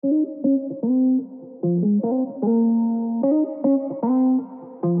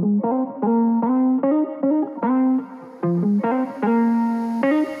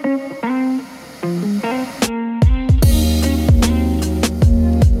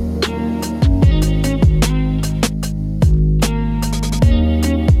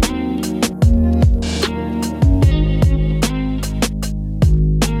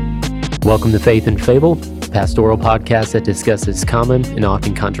Welcome to Faith and Fable, a pastoral podcast that discusses common and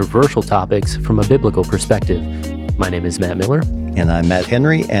often controversial topics from a biblical perspective. My name is Matt Miller. And I'm Matt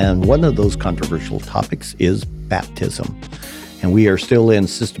Henry, and one of those controversial topics is baptism. And we are still in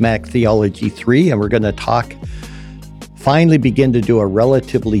Systematic Theology 3, and we're going to finally begin to do a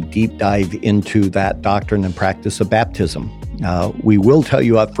relatively deep dive into that doctrine and practice of baptism. We will tell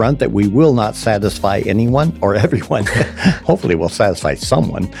you up front that we will not satisfy anyone or everyone. Hopefully we'll satisfy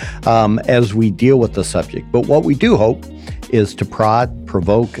someone as we deal with the subject. But what we do hope is to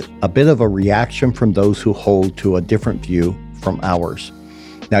provoke a bit of a reaction from those who hold to a different view from ours.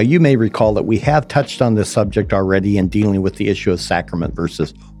 Now, you may recall that we have touched on this subject already in dealing with the issue of sacrament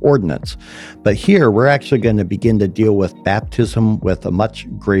versus ordinance. But here, we're actually going to begin to deal with baptism with a much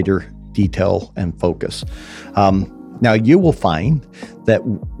greater detail and focus. Now, you will find that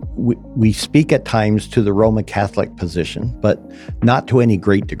we speak at times to the Roman Catholic position, but not to any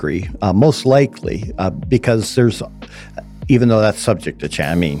great degree, most likely because even though that's subject to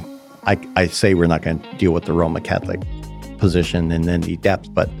change, I say we're not going to deal with the Roman Catholic position in any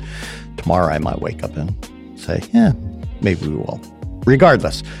depth, but tomorrow I might wake up and say, yeah, maybe we will.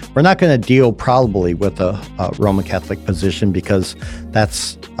 Regardless, we're not going to deal probably with a Roman Catholic position because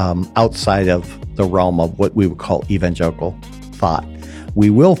that's outside of the realm of what we would call evangelical thought. We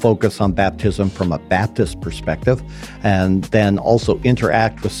will focus on baptism from a Baptist perspective and then also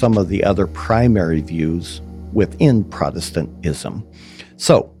interact with some of the other primary views within Protestantism.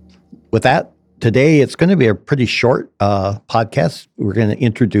 So with that, today it's going to be a pretty short podcast. We're going to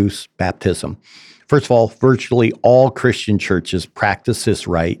introduce baptism. First of all, virtually all Christian churches practice this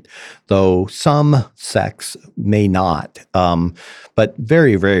rite, though some sects may not. But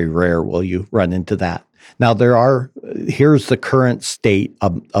very, very rare will you run into that. Now, here's the current state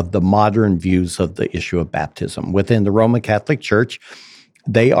of the modern views of the issue of baptism. Within the Roman Catholic Church,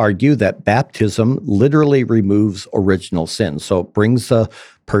 they argue that baptism literally removes original sin. So it brings a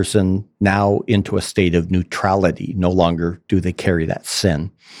person now into a state of neutrality. No longer do they carry that sin.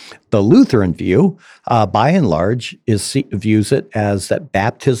 The Lutheran view, by and large, views it as that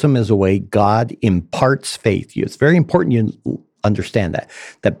baptism is a way God imparts faith. It's very important you understand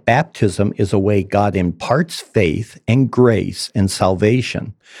that baptism is a way God imparts faith and grace and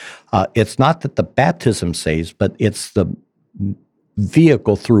salvation. It's not that the baptism saves, but it's the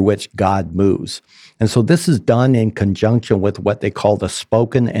vehicle through which God moves. And so this is done in conjunction with what they call the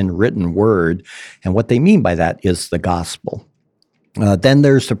spoken and written word. And what they mean by that is the gospel. Then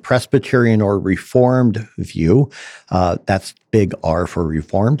there's the Presbyterian or Reformed view. That's big R for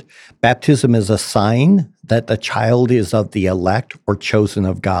Reformed. Baptism is a sign that the child is of the elect or chosen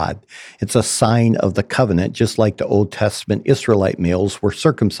of God. It's a sign of the covenant, just like the Old Testament Israelite males were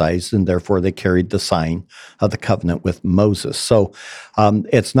circumcised, and therefore they carried the sign of the covenant with Moses. So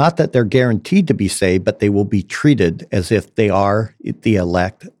it's not that they're guaranteed to be saved, but they will be treated as if they are the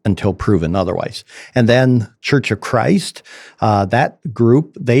elect until proven otherwise. And then Church of Christ, that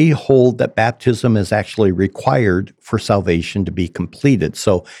group, they hold that baptism is actually required for salvation to be completed.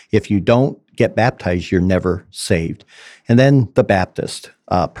 So if you don't get baptized, you're never saved. And then the Baptist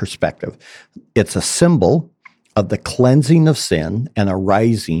perspective. It's a symbol of the cleansing of sin and a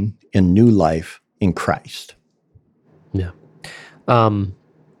rising in new life in Christ. Yeah.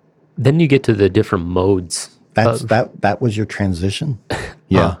 Then you get to the different modes. That was your transition?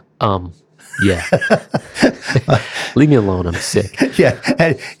 Yeah. Yeah. Leave me alone. I'm sick. Yeah.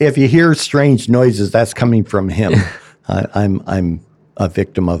 If you hear strange noises, that's coming from him. I'm a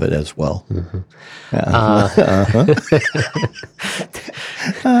victim of it as well. Mm-hmm.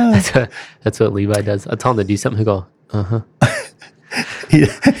 That's what Levi does. I tell him to do something. He'll go,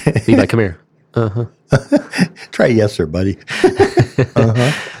 Levi, come here. Try yes, sir, buddy.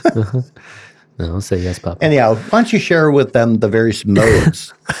 No, I'll say yes, Papa. Anyhow, why don't you share with them the various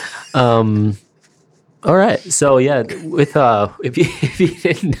modes? All right. So yeah, with if you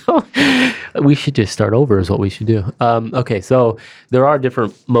didn't know, we should just start over is what we should do. Okay, so there are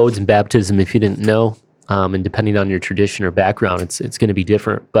different modes in baptism if you didn't know, and depending on your tradition or background, it's going to be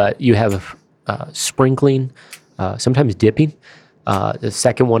different. But you have sprinkling, sometimes dipping. The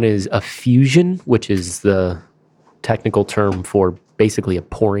second one is effusion, which is the technical term for basically a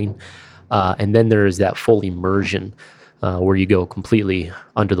pouring, and then there is that full immersion. where you go completely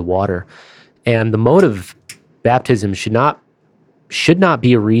under the water. And the mode of baptism should not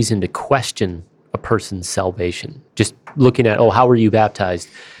be a reason to question a person's salvation. Just looking at, how were you baptized?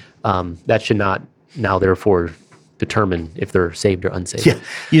 That should not now therefore determine if they're saved or unsaved. Yeah.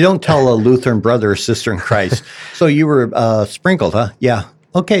 You don't tell a Lutheran brother or sister in Christ, so you were sprinkled, huh? Yeah.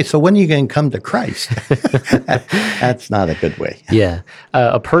 Okay, so when are you going to come to Christ? That's not a good way. Yeah.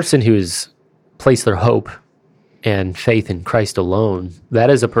 A person who has placed their hope and faith in Christ alone, that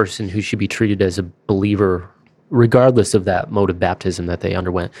is a person who should be treated as a believer regardless of that mode of baptism that they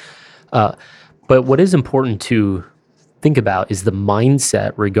underwent. But what is important to think about is the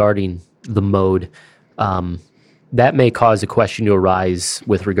mindset regarding the mode. That may cause a question to arise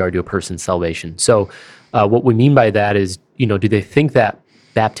with regard to a person's salvation. So what we mean by that is, do they think that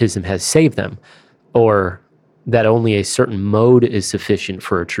baptism has saved them, or that only a certain mode is sufficient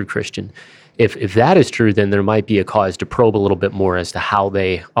for a true Christian? If that is true, then there might be a cause to probe a little bit more as to how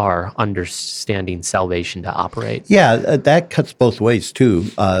they are understanding salvation to operate. Yeah, that cuts both ways too.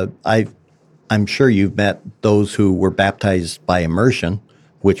 I'm sure you've met those who were baptized by immersion,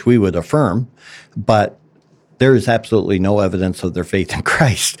 which we would affirm, but there is absolutely no evidence of their faith in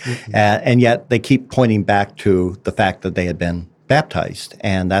Christ. Mm-hmm. And yet they keep pointing back to the fact that they had been baptized,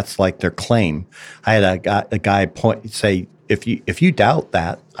 and that's like their claim. I had a guy say, if you doubt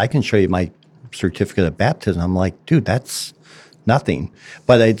that, I can show you my certificate of baptism. I'm like, dude, that's nothing.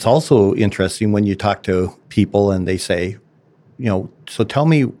 But it's also interesting when you talk to people and they say, so tell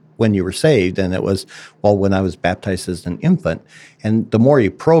me when you were saved. And it was, well, when I was baptized as an infant. And the more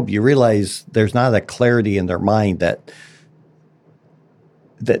you probe, you realize there's not a clarity in their mind that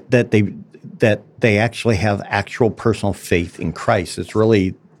they actually have actual personal faith in Christ. It's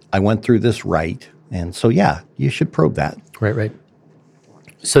really, I went through this right. And so, yeah, you should probe that. Right.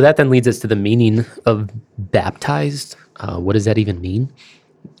 So that then leads us to the meaning of baptized. What does that even mean?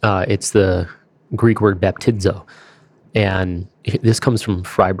 It's the Greek word baptizo. And this comes from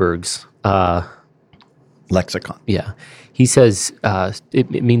Freiberg's lexicon. Yeah. He says it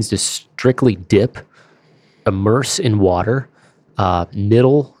means to strictly dip, immerse in water,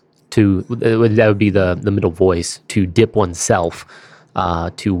 middle to, that would be the middle voice, to dip oneself,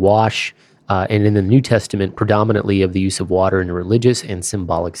 to wash, and in the New Testament, predominantly of the use of water in a religious and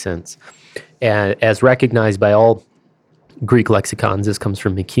symbolic sense. And as recognized by all Greek lexicons, this comes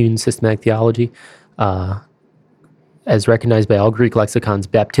from McCune's Systematic Theology, as recognized by all Greek lexicons,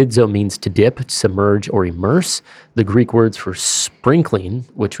 baptizo means to dip, submerge, or immerse. The Greek words for sprinkling,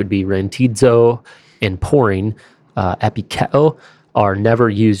 which would be rantizo, and pouring, epikeo, are never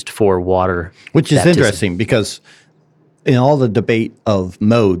used for water Which is baptism. Interesting because in all the debate of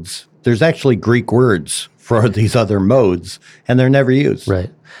modes, there's actually Greek words for these other modes, and they're never used. Right.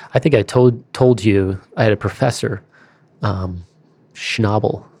 I think I told you I had a professor,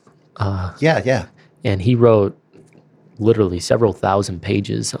 Schnabel. Yeah. And he wrote literally several thousand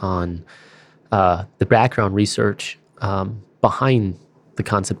pages on the background research behind the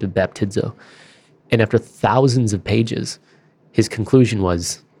concept of baptizo. And after thousands of pages, his conclusion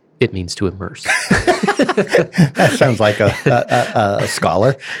was, it means to immerse. That sounds like a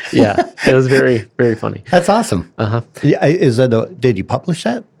scholar. Yeah, it was very, very funny. That's awesome. Uh-huh. Did you publish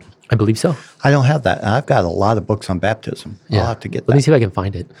that? I believe so. I don't have that. I've got a lot of books on baptism. I'll have to get that. Let me see if I can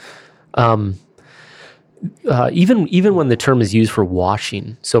find it. Even when the term is used for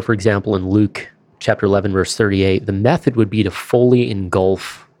washing, so for example, in Luke chapter 11, verse 38, the method would be to fully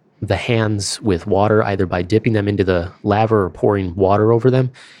engulf the hands with water, either by dipping them into the laver or pouring water over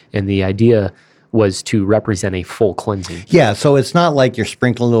them. And the idea was to represent a full cleansing. Yeah, so it's not like you're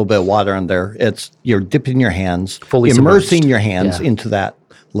sprinkling a little bit of water on there. It's you're dipping your hands, Fully immersing submerged. your hands Yeah. into that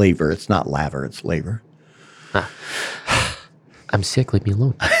laver. It's not laver, it's laver. I'm sick, leave me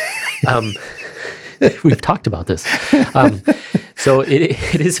alone. We've talked about this. So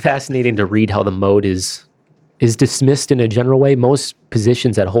it is fascinating to read how the mode is dismissed in a general way. Most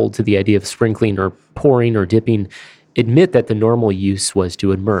positions that hold to the idea of sprinkling or pouring or dipping admit that the normal use was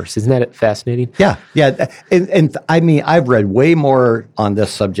to immerse. Isn't that fascinating? Yeah. And I mean, I've read way more on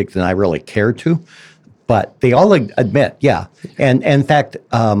this subject than I really care to, but they all admit, yeah. And in fact,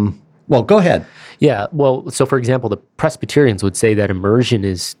 well, go ahead. Yeah. Well, so for example, the Presbyterians would say that immersion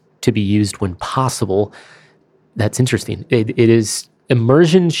is to be used when possible. That's interesting. It is,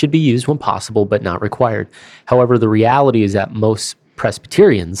 immersion should be used when possible, but not required. However, the reality is that most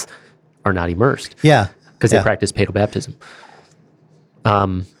Presbyterians are not immersed. Yeah. Because they practice paedobaptism.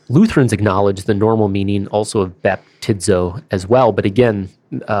 Lutherans acknowledge the normal meaning also of baptizo as well, but again,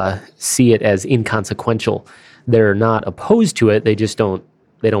 see it as inconsequential. They're not opposed to it, they just don't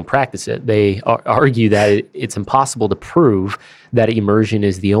they don't practice it. They argue that it's impossible to prove that immersion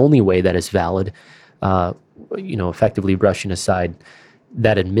is the only way that is valid, effectively brushing aside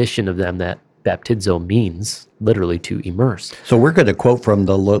that admission of them that baptizo means literally to immerse. So we're going to quote from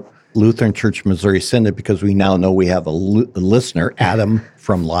the Lutheran Church Missouri Synod because we now know we have a listener, Adam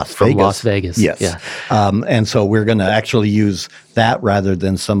from Las Vegas. From Las Vegas. Yes. Yeah. And so we're going to actually use that rather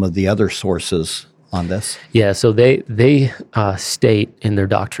than some of the other sources on this. Yeah, so they state in their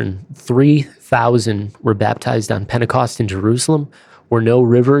doctrine 3,000 were baptized on Pentecost in Jerusalem, where no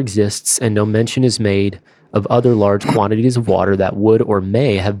river exists and no mention is made of other large quantities of water that would or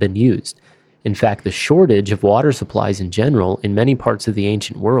may have been used. In fact, the shortage of water supplies in general in many parts of the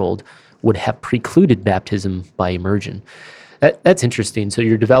ancient world would have precluded baptism by immersion. That's interesting. So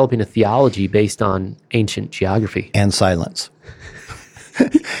you're developing a theology based on ancient geography. And silence.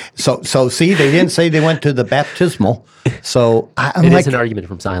 So see, they didn't say they went to the baptismal. So It is an argument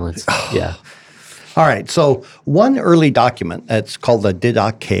from silence. Yeah. All right. So one early document that's called the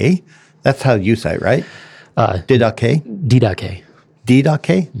Didache. That's how you say it, right? Didache? Didache.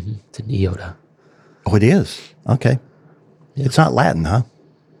 Didache? Mm-hmm. It's an iota. Oh, it is. Okay. Yeah. It's not Latin, huh?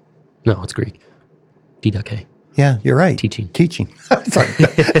 No, it's Greek. Didache. Yeah, you're right. Teaching.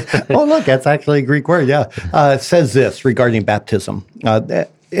 Oh, look, that's actually a Greek word. Yeah. It says this regarding baptism.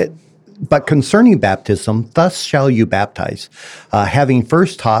 But concerning baptism, thus shall you baptize, having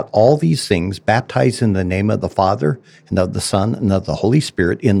first taught all these things, baptize in the name of the Father and of the Son and of the Holy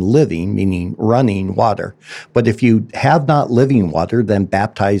Spirit in living, meaning running water. But if you have not living water, then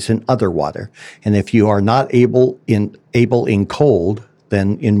baptize in other water. And if you are not able in cold,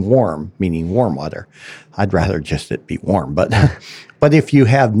 then in warm, meaning warm water. I'd rather just it be warm, but if you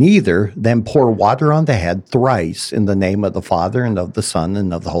have neither, then pour water on the head thrice in the name of the Father and of the Son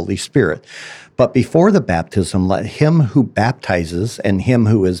and of the Holy Spirit. But before the baptism, let him who baptizes and him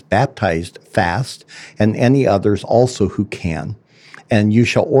who is baptized fast, and any others also who can. And you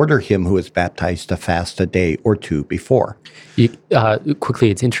shall order him who is baptized to fast a day or two before. Quickly,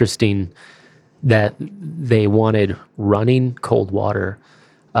 it's interesting that they wanted running cold water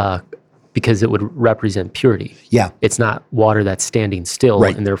because it would represent purity. Yeah. It's not water that's standing still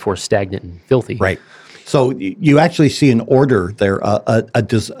Right. and therefore stagnant and filthy. Right. So you actually see an order there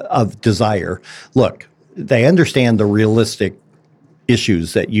of desire. Look, they understand the realistic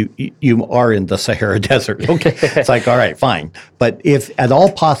issues that you are in the Sahara Desert. Okay. It's like, all right, fine. But if at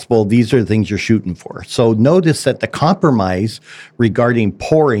all possible, these are the things you're shooting for. So notice that the compromise regarding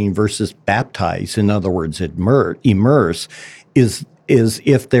pouring versus baptize, in other words, immerse, is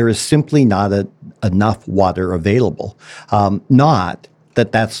if there is simply not enough water available. Not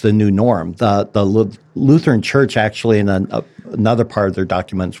that that's the new norm. The Lutheran Church actually in another part of their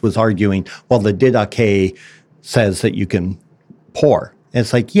documents was arguing, well, the Didache says that you can pour. And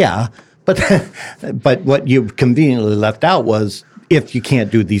it's like, yeah, but what you conveniently left out was if you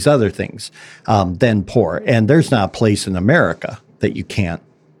can't do these other things, then pour. And there's not a place in America that you can't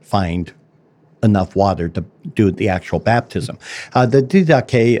find enough water to do the actual baptism. The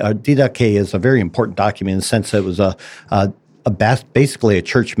Didache is a very important document in the sense that it was basically a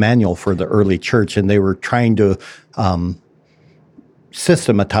church manual for the early church, and they were trying to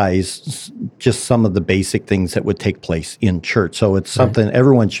systematize just some of the basic things that would take place in church. So it's something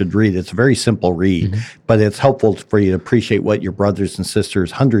everyone should read. It's a very simple read, but it's helpful for you to appreciate what your brothers and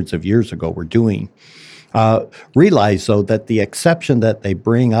sisters hundreds of years ago were doing. Realize, though, that the exception that they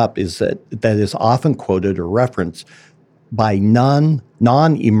bring up is that is often quoted or referenced by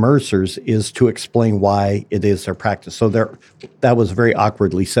non-immersers is to explain why it is their practice. So that was very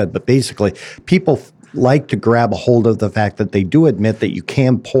awkwardly said, but basically people like to grab a hold of the fact that they do admit that you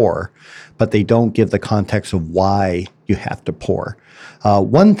can pour, but they don't give the context of why you have to pour.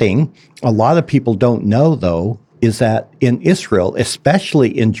 One thing a lot of people don't know, though, is that in Israel,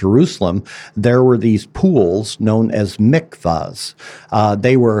 especially in Jerusalem, there were these pools known as mikvahs.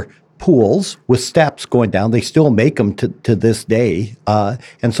 They were pools with steps going down. They still make them to this day.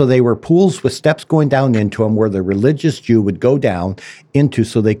 And so they were pools with steps going down into them where the religious Jew would go down into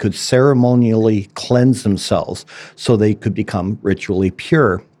so they could ceremonially cleanse themselves, so they could become ritually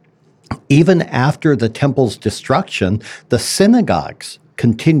pure. Even after the temple's destruction, the synagogues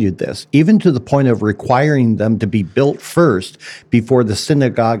continued this, even to the point of requiring them to be built first before the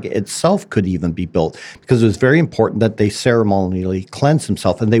synagogue itself could even be built, because it was very important that they ceremonially cleanse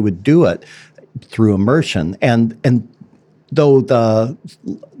themselves, and they would do it through immersion. And though the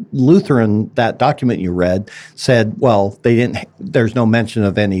Lutheran, that document you read, said, well, there's no mention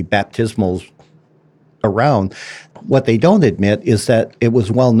of any baptismals around, what they don't admit is that it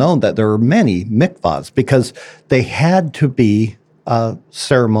was well known that there were many mikvahs because they had to be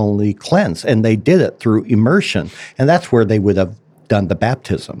ceremonially cleansed, and they did it through immersion, and that's where they would have done the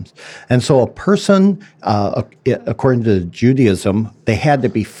baptisms. And so a person, according to Judaism, they had to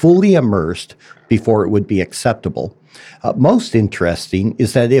be fully immersed before it would be acceptable. Most interesting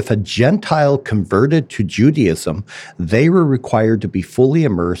is that if a Gentile converted to Judaism, they were required to be fully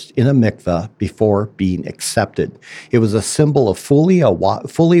immersed in a mikveh before being accepted. It was a symbol of fully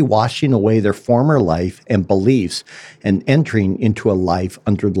washing away their former life and beliefs and entering into a life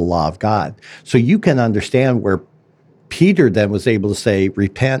under the law of God. So you can understand where Peter then was able to say,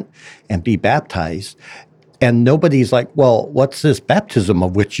 repent and be baptized. And nobody's like, well, what's this baptism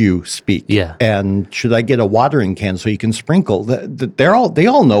of which you speak? Yeah. And should I get a watering can so you can sprinkle? They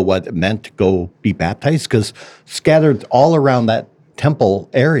all know what it meant to go be baptized, because scattered all around that temple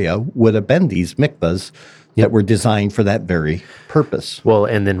area would have been these mikvahs that were designed for that very purpose. Well,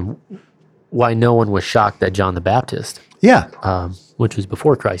 and then why no one was shocked that John the Baptist, which was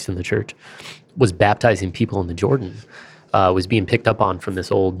before Christ in the church, was baptizing people in the Jordan, was being picked up on from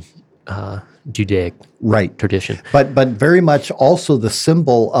this old Judaic tradition. But very much also the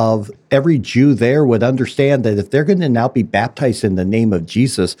symbol of every Jew there would understand that if they're going to now be baptized in the name of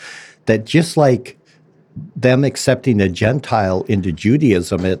Jesus, that just like them accepting a Gentile into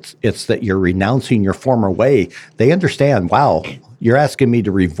Judaism, it's that you're renouncing your former way. They understand, wow, you're asking me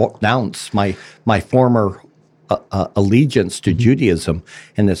to renounce my former allegiance to Judaism,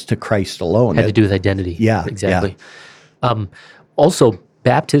 and it's to Christ alone. Had to do with identity. Yeah, exactly. Yeah. Also,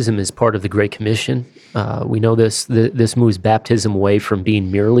 baptism is part of the Great Commission. We know this. This moves baptism away from being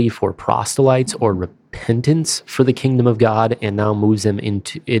merely for proselytes or repentance for the kingdom of God, and now moves them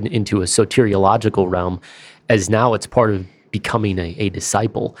into a soteriological realm, as now it's part of becoming a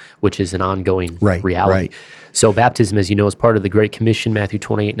disciple, which is an ongoing reality. Right. So baptism, as you know, is part of the Great Commission, Matthew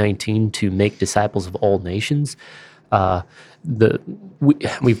 28:19, to make disciples of all nations.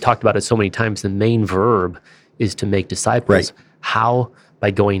 We've talked about it so many times. The main verb is to make disciples. Right. How?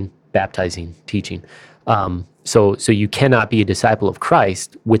 By going, baptizing, teaching. So you cannot be a disciple of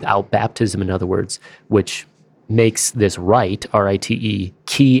Christ without baptism, in other words, which makes this rite, R-I-T-E,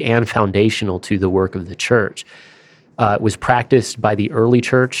 key and foundational to the work of the church. It was practiced by the early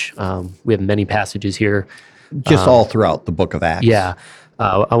church. We have many passages here. Just all throughout the book of Acts. Yeah.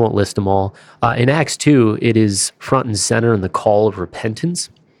 I won't list them all. In Acts 2, it is front and center in the call of repentance.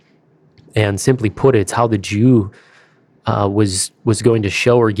 And simply put, it's how the Jew was going to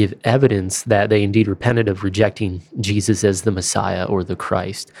show or give evidence that they indeed repented of rejecting Jesus as the Messiah or the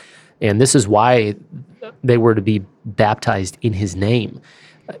Christ. And this is why they were to be baptized in his name.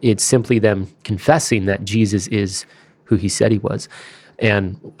 It's simply them confessing that Jesus is who he said he was.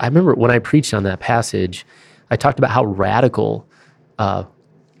 And I remember when I preached on that passage, I talked about how radical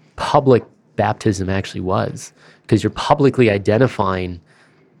public baptism actually was, because you're publicly identifying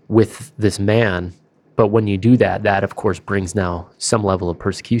with this man. But when you do that, that of course brings now some level of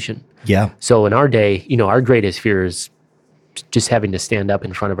persecution. Yeah. So in our day, our greatest fear is just having to stand up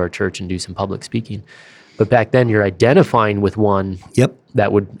in front of our church and do some public speaking. But back then, you're identifying with one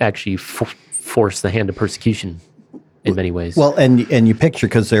that would actually force the hand of persecution in many ways. Well, and you picture,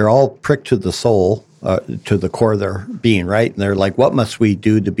 because they're all pricked to the soul, to the core of their being, right? And they're like, what must we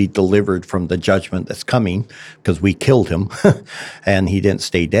do to be delivered from the judgment that's coming? Because we killed him and he didn't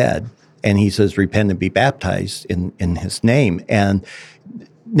stay dead. And he says, repent and be baptized in his name. And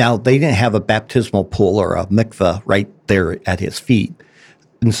now they didn't have a baptismal pool or a mikveh right there at his feet.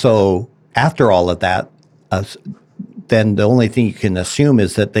 And so after all of that, then the only thing you can assume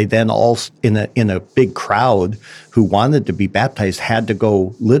is that they then all, in a big crowd who wanted to be baptized, had to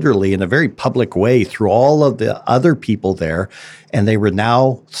go literally in a very public way through all of the other people there. And they were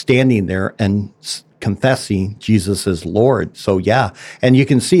now standing there and confessing Jesus as Lord. So yeah, and you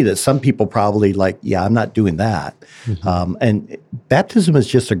can see that some people probably like, yeah, I'm not doing that. Mm-hmm. And baptism is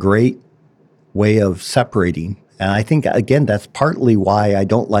just a great way of separating. And I think, again, that's partly why I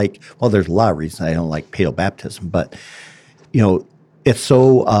don't like, well, there's a lot of reasons I don't like paedo baptism, but, it's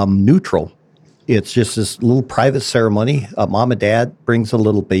so neutral. It's just this little private ceremony. Mom and dad brings a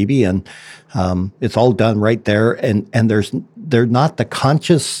little baby, and it's all done right there. And they're not the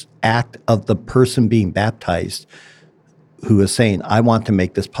conscious act of the person being baptized who is saying, I want to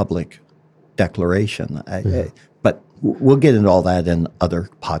make this public declaration. But we'll get into all that in other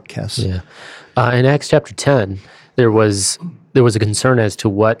podcasts. Yeah. In Acts chapter 10, there was a concern as to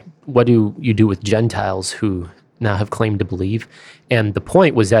what do you do with Gentiles who now have claimed to believe. And the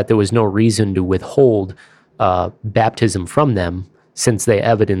point was that there was no reason to withhold baptism from them, since they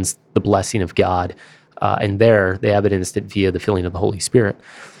evidenced the blessing of God. And there, they evidenced it via the filling of the Holy Spirit.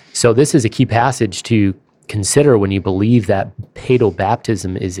 So this is a key passage to consider when you believe that paedo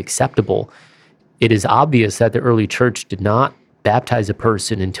baptism is acceptable, it is obvious that the early church did not baptize a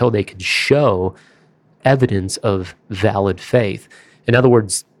person until they could show evidence of valid faith. In other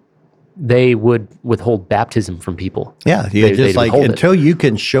words, they would withhold baptism from people. Yeah, just like until you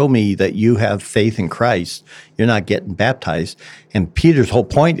can show me that you have faith in Christ, you're not getting baptized. And Peter's whole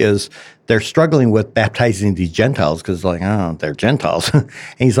point is they're struggling with baptizing these Gentiles because, like, oh, they're Gentiles. And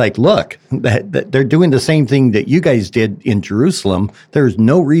he's like, look, that they're doing the same thing that you guys did in Jerusalem. There's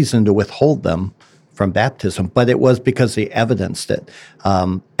no reason to withhold them from baptism, but it was because they evidenced it,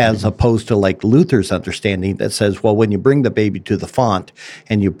 as opposed to like Luther's understanding that says, well, when you bring the baby to the font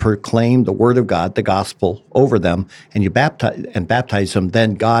and you proclaim the word of God, the gospel over them, and you baptize them,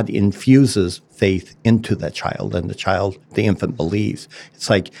 then God infuses faith into that child, and the infant believes. It's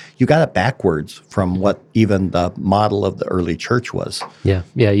like you got it backwards from what even the model of the early church was. Yeah,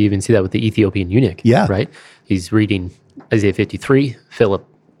 you even see that with the Ethiopian eunuch. Yeah, right. He's reading Isaiah 53. Philip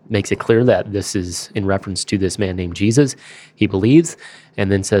makes it clear that this is in reference to this man named Jesus. He believes, and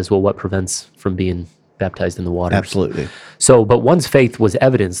then says, well, what prevents from being baptized in the waters? Absolutely. So, but once faith was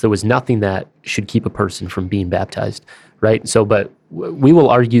evidence, there was nothing that should keep a person from being baptized, right? So, but we will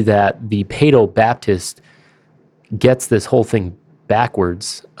argue that the Paedo Baptist gets this whole thing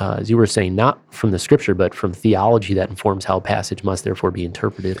backwards, as you were saying, not from the scripture, but from theology that informs how a passage must therefore be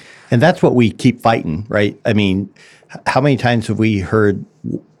interpreted. And that's what we keep fighting, right? I mean, how many times have we heard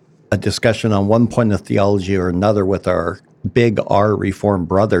a discussion on one point of theology or another with our big R Reformed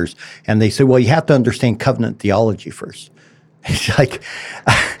brothers, and they say, well, you have to understand covenant theology first. It's like,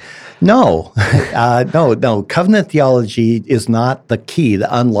 no. Covenant theology is not the key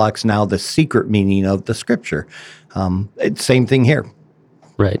that unlocks now the secret meaning of the scripture. It's same thing here.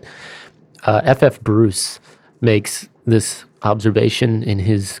 Right. F.F. Bruce makes this observation in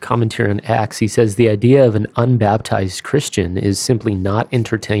his commentary on Acts. He says the idea of an unbaptized Christian is simply not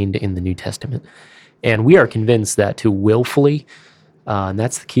entertained in the New Testament. And we are convinced that to willfully, and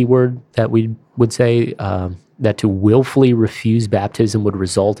that's the key word that we would say, that to willfully refuse baptism would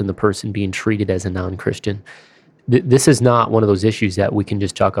result in the person being treated as a non-Christian. This is not one of those issues that we can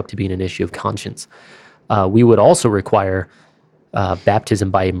just chalk up to being an issue of conscience. We would also require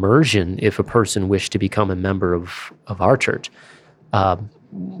baptism by immersion if a person wished to become a member of our church.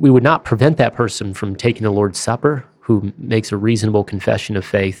 We would not prevent that person from taking the Lord's Supper who makes a reasonable confession of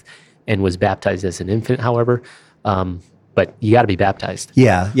faith and was baptized as an infant, however. But you got to be baptized.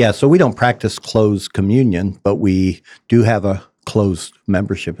 Yeah. So we don't practice closed communion, but we do have a closed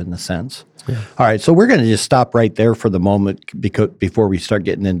membership in a sense. Yeah. All right, so we're going to just stop right there for the moment before we start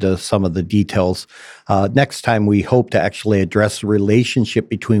getting into some of the details. Next time, we hope to actually address the relationship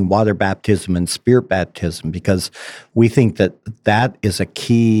between water baptism and spirit baptism, because we think that is a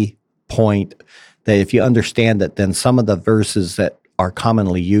key point, that if you understand that, then some of the verses that are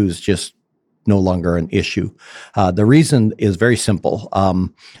commonly used just no longer an issue. The reason is very simple.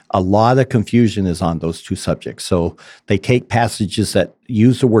 A lot of confusion is on those two subjects. So they take passages that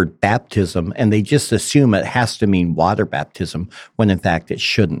use the word baptism and they just assume it has to mean water baptism, when in fact it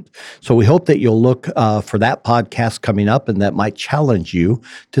shouldn't. So we hope that you'll look for that podcast coming up, and that might challenge you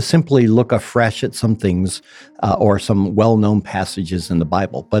to simply look afresh at some things or some well-known passages in the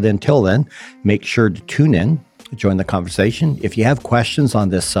Bible. But until then, make sure to tune in, join the conversation. If you have questions on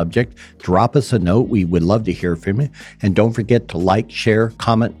this subject, drop us a note. We would love to hear from you. And don't forget to like, share,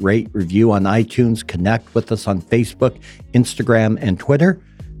 comment, rate, review on iTunes, connect with us on Facebook, Instagram, and Twitter,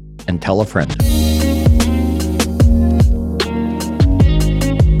 and tell a friend.